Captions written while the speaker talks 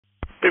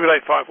BB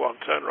 851,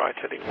 turn right,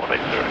 heading 180.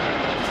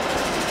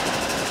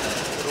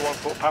 Order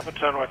 14 Papa,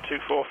 turn right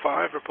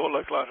 245, report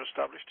localizer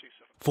established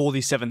 27. For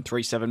the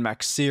 737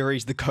 MAX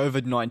series, the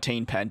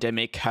COVID-19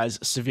 pandemic has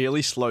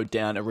severely slowed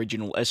down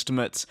original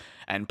estimates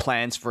and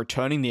plans for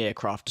returning the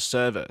aircraft to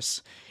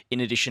service. In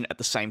addition, at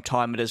the same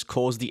time, it has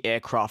caused the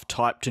aircraft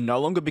type to no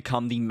longer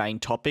become the main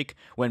topic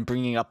when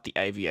bringing up the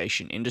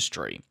aviation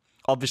industry.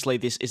 Obviously,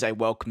 this is a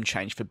welcome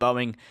change for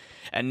Boeing,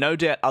 and no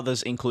doubt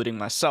others, including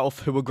myself,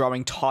 who are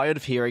growing tired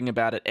of hearing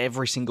about it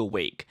every single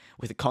week,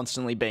 with it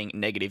constantly being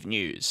negative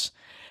news.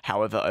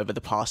 However, over the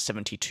past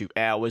 72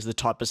 hours, the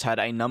type has had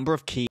a number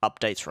of key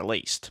updates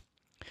released.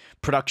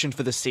 Production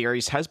for the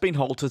series has been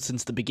halted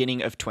since the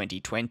beginning of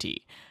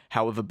 2020.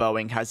 However,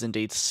 Boeing has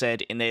indeed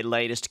said in their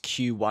latest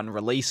Q1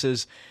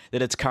 releases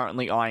that it's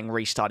currently eyeing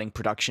restarting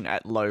production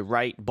at low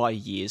rate by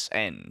year's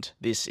end.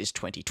 This is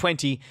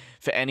 2020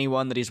 for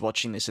anyone that is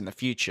watching this in the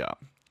future.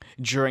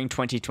 During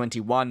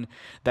 2021,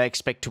 they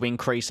expect to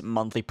increase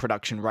monthly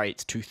production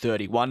rates to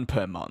 31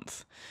 per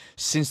month.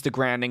 Since the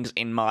groundings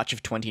in March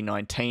of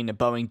 2019,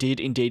 Boeing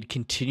did indeed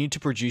continue to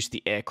produce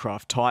the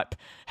aircraft type.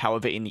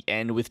 However, in the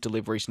end, with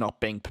deliveries not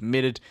being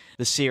permitted,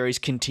 the series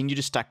continued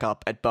to stack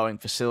up at Boeing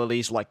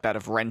facilities like that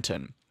of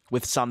Renton,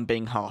 with some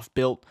being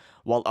half-built,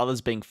 while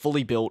others being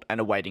fully built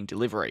and awaiting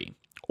delivery.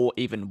 Or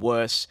even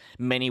worse,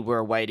 many were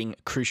awaiting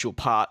crucial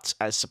parts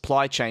as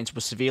supply chains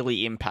were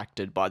severely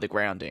impacted by the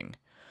grounding.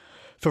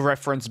 For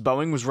reference,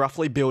 Boeing was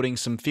roughly building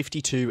some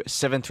 52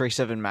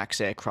 737 MAX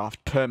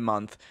aircraft per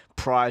month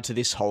prior to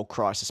this whole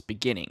crisis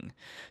beginning.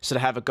 So to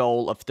have a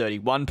goal of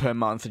 31 per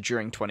month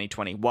during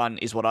 2021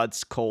 is what I'd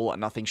call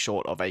nothing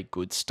short of a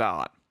good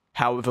start.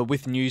 However,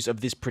 with news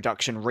of this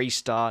production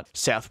restart,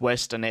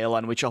 Southwest, an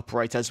airline which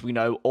operates, as we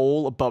know,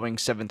 all Boeing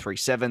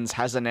 737s,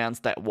 has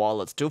announced that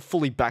while it still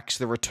fully backs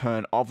the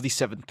return of the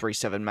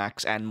 737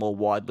 MAX and more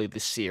widely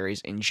this series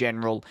in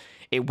general,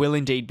 it will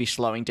indeed be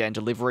slowing down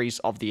deliveries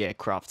of the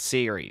aircraft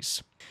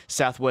series.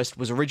 Southwest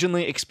was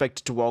originally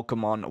expected to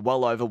welcome on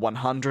well over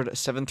 100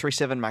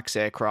 737 MAX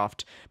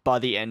aircraft by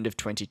the end of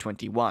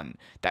 2021.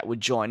 That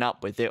would join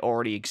up with their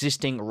already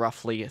existing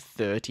roughly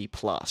 30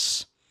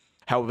 plus.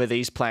 However,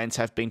 these plans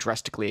have been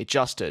drastically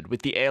adjusted,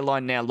 with the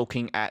airline now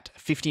looking at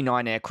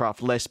 59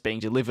 aircraft less being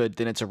delivered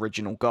than its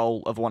original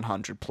goal of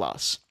 100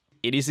 plus.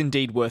 It is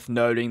indeed worth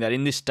noting that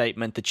in this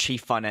statement, the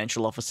chief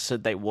financial officer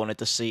said they wanted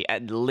to see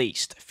at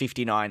least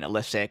 59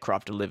 less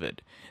aircraft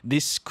delivered.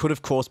 This could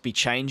of course be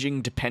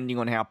changing depending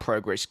on how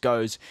progress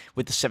goes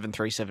with the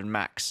 737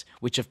 MAX,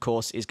 which of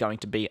course is going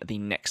to be the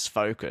next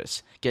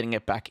focus, getting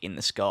it back in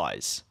the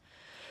skies.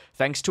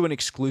 Thanks to an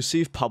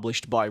exclusive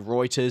published by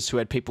Reuters, who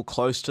had people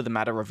close to the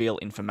matter reveal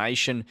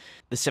information,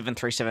 the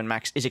 737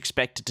 MAX is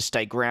expected to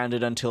stay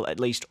grounded until at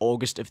least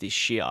August of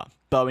this year.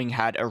 Boeing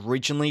had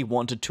originally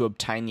wanted to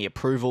obtain the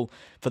approval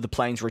for the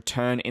plane's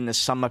return in the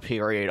summer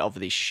period of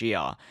this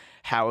year.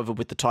 However,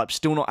 with the type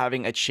still not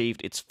having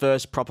achieved its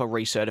first proper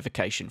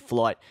recertification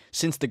flight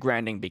since the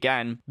grounding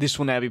began, this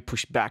will now be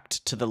pushed back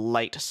to the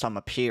late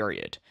summer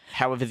period.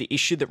 However, the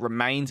issue that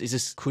remains is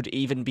this could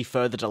even be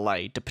further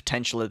delayed to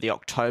potentially the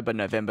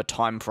October-November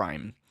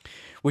timeframe,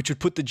 which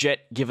would put the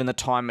jet, given the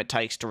time it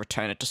takes to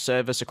return it to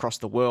service across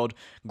the world,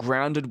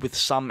 grounded with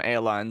some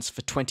airlines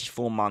for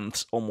 24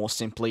 months or more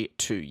simply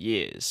 2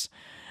 years.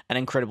 An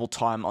incredible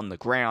time on the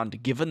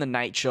ground, given the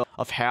nature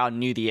of how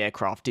new the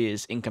aircraft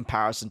is in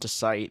comparison to,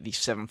 say, the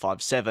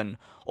 757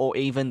 or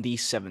even the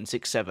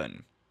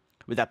 767.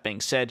 With that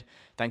being said,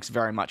 thanks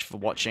very much for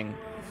watching.